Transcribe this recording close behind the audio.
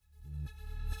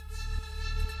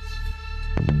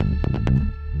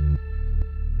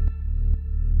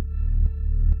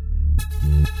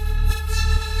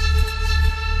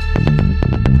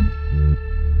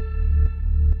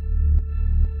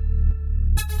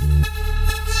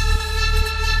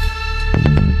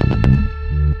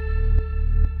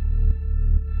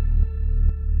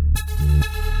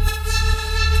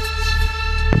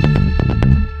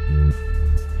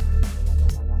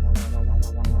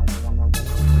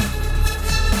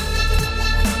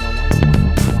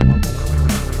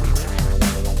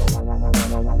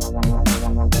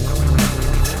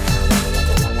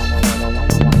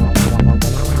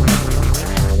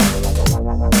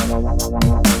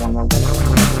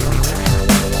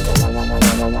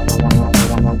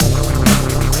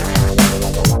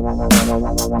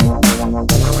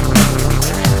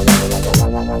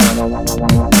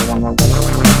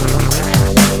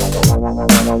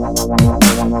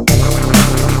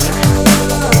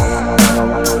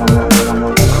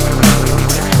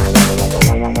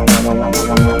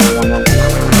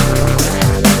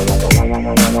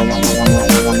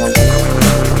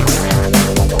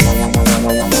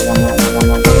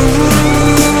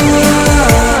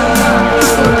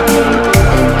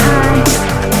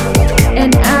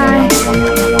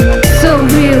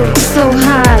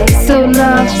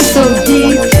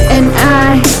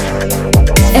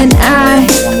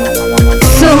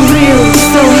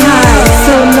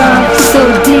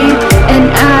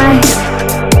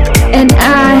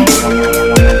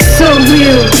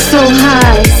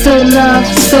so love,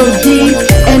 so deep,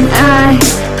 and I,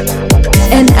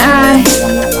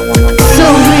 so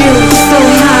real, so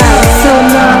high, so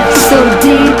love, so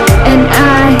deep, and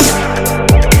I,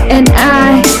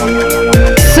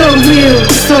 so real,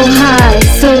 so high,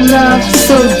 so love,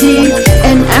 so deep,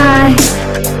 and I,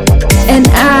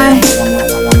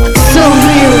 so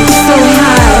real, so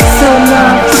high, so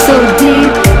love, so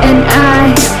deep, and I,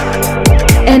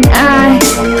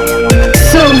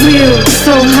 so real,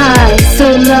 so high, so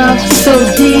love, so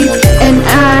deep, and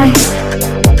I,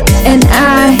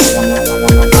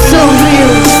 so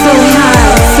real, so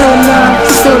high, so love,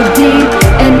 so deep,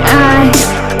 and I,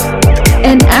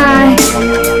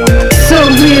 so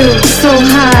real, so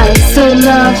high, so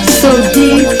love, so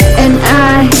deep, and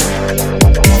I, so real,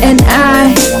 so high, so love, so deep, and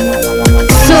I,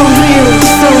 so real,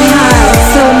 so high,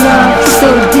 so love, so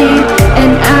deep,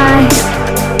 and I,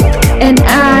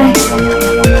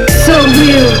 so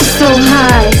real, so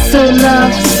high, so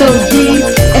love, so deep,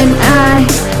 and I,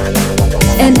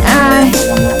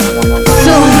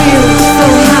 so real, so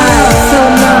high, so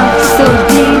love, so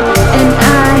deep, and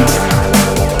I,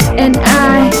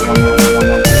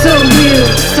 so real,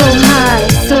 so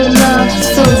high, so love,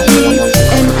 so deep,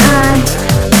 and I,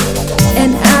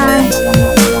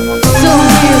 so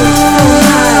real, so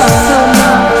high, so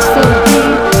love, so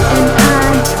deep, and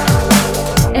I,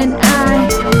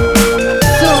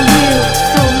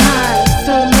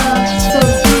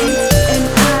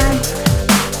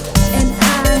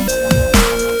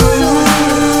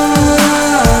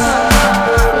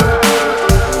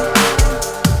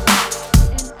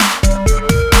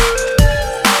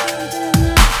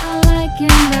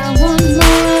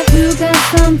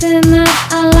 something that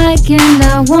I like and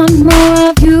I want more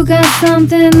of. You got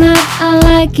something that I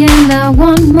like and I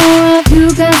want more of. You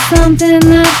got something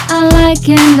that I like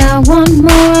and I want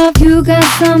more of. You got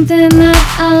something that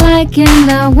I like and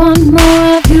I want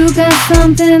more of. You got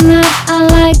something that I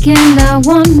like and I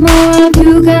want more of.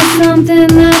 You got something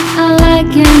that I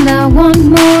like and I want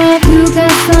more of. You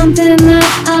got something that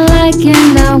I like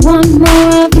and I want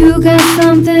more of. You got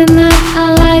something that I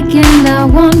like and I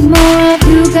want more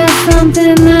of. You got something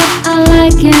that I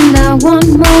like and I want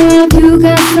more of. You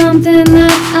got something that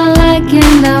I like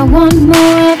and I want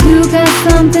more of. You got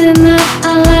something that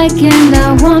I like and I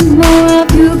want more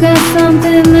of. You got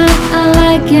something that I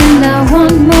like and I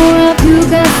want more of. You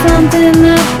got something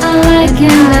that I like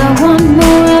and I want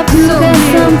more of. You got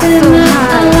something that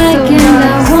I like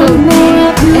and I want more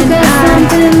of. You got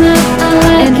something that I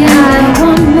like and I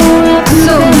want more of.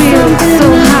 So real, so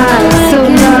high, so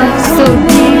love, so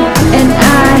deep, and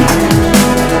I,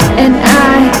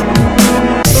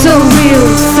 so real,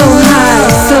 so high,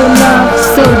 so love,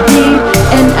 so deep,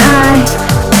 and I,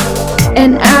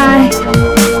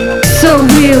 so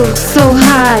real, so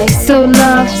high, so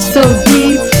love, so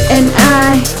deep, and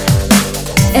I,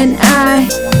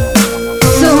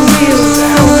 so real,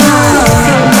 so high,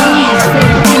 so love, so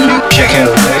deep. Check out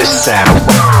the latest sound.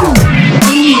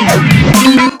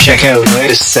 Check out the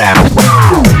latest sound.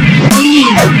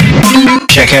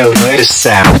 Check out the latest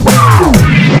sound.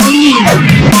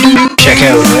 Check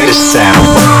out the latest sound.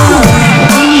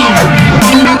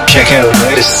 Check out the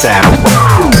latest sound.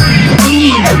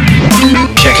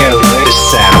 Check out the latest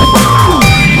sound.